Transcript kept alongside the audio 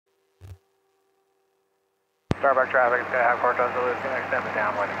Starbuck traffic, Sky High Port Zulu is going to extend the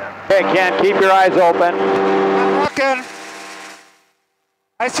downwind again. Okay, Ken, keep your eyes open. I'm looking.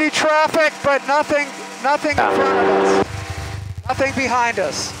 I see traffic, but nothing in front of us. Nothing behind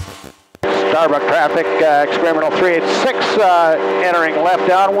us. Starbuck traffic, experimental 386, entering left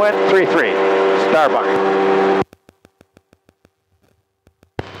downwind, 33. Starbuck.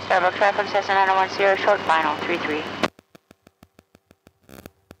 Starbuck traffic, Cessna 910, short final, 33.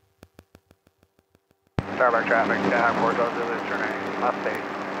 Starbuck traffic, Sky High Port Zulu is turning left base,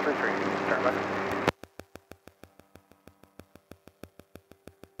 33. Starbuck.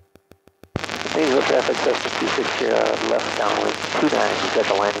 Diesel traffic, Cessna 260, left downwind, 29, we've got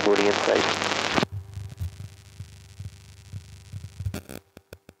the landing booty in sight.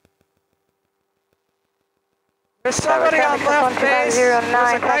 There's somebody on left base. There's a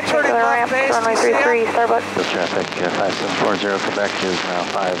guy turning left base. Runway 33, Starbuck. The traffic, 5740, Quebec is now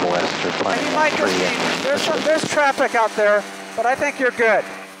 5 west, or And you might just be, there's traffic out there, but I think you're good.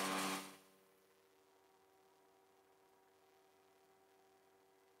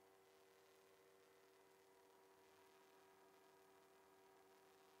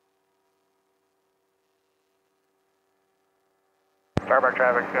 Starbuck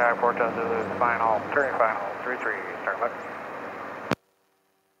traffic, Sky High Port Zulu is final, turning final, 33. Starbuck.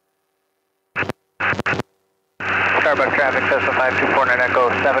 Starbuck traffic, Cessna 5249 Echo,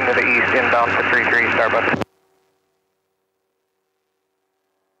 7 to the east, inbound to 33. Starbuck.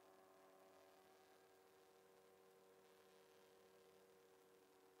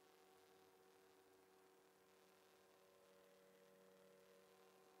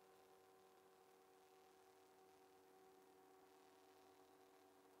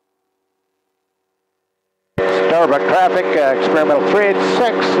 Starbuck traffic, experimental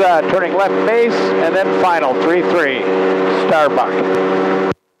 386, turning left base, and then final, 33. Starbuck.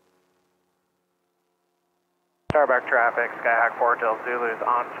 Starbuck traffic, Sky High Port Zulu is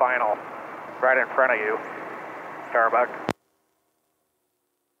on final, right in front of you. Starbuck.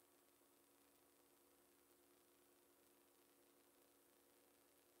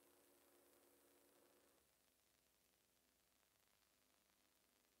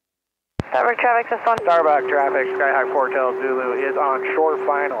 Starbuck traffic, Cessna. Starbuck traffic, Sky High Port Zulu is on short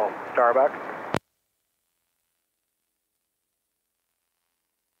final. Starbuck.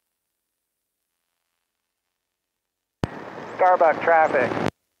 Starbuck traffic.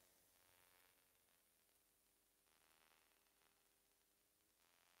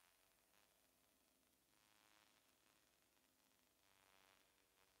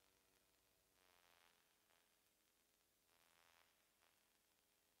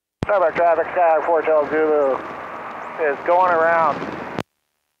 Starbuck traffic, Sky High Port Zulu is going around.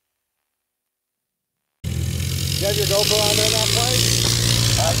 You have your GoPro on there in that place?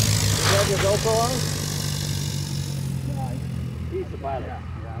 You have your GoPro on? He's the pilot. Yeah,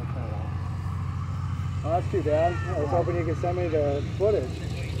 oh, that's too bad. I was hoping you could send me the footage.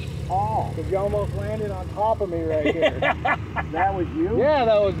 Oh. Because you almost landed on top of me right here. That was you? Yeah,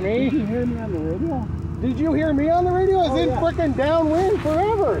 that was me. Did you hear me on the radio? Did you hear me on the radio? I was in frickin' downwind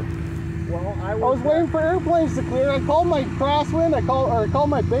forever. Well, I was waiting for airplanes to clear. I called my crosswind, I called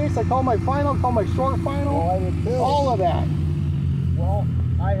my base, I called my final, called my short final. Well, I did too. All of that. Well,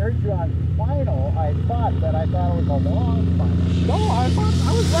 I heard you on final. I thought it was a long final. No, I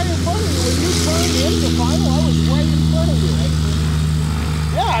was right in front of you. When you turned into final, I was right in front of you.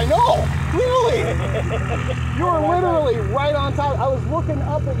 Yeah, I know. Clearly. You were literally right on top. I was looking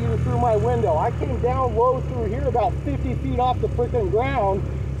up at you through my window. I came down low through here about 50 feet off the frickin' ground,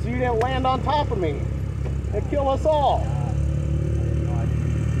 so you didn't land on top of me and kill us all.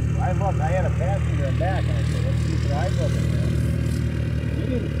 I looked. I had a passenger in back, and I said, let's keep your eyes open there. You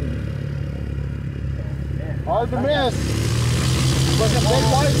didn't see me. Hard to miss. Like a big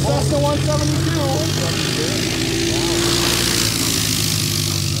white Cessna 172.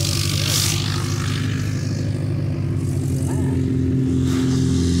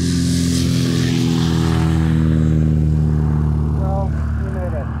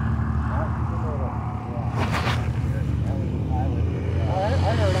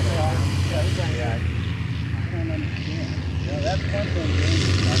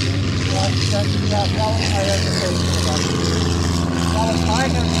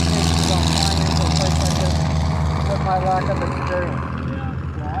 My lack of experience.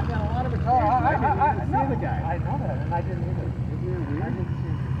 Yeah, I've got a lot of No, I know the guy. I know that, and I didn't either. I didn't see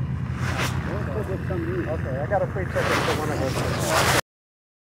him. Okay, I got a free ticket for one of those.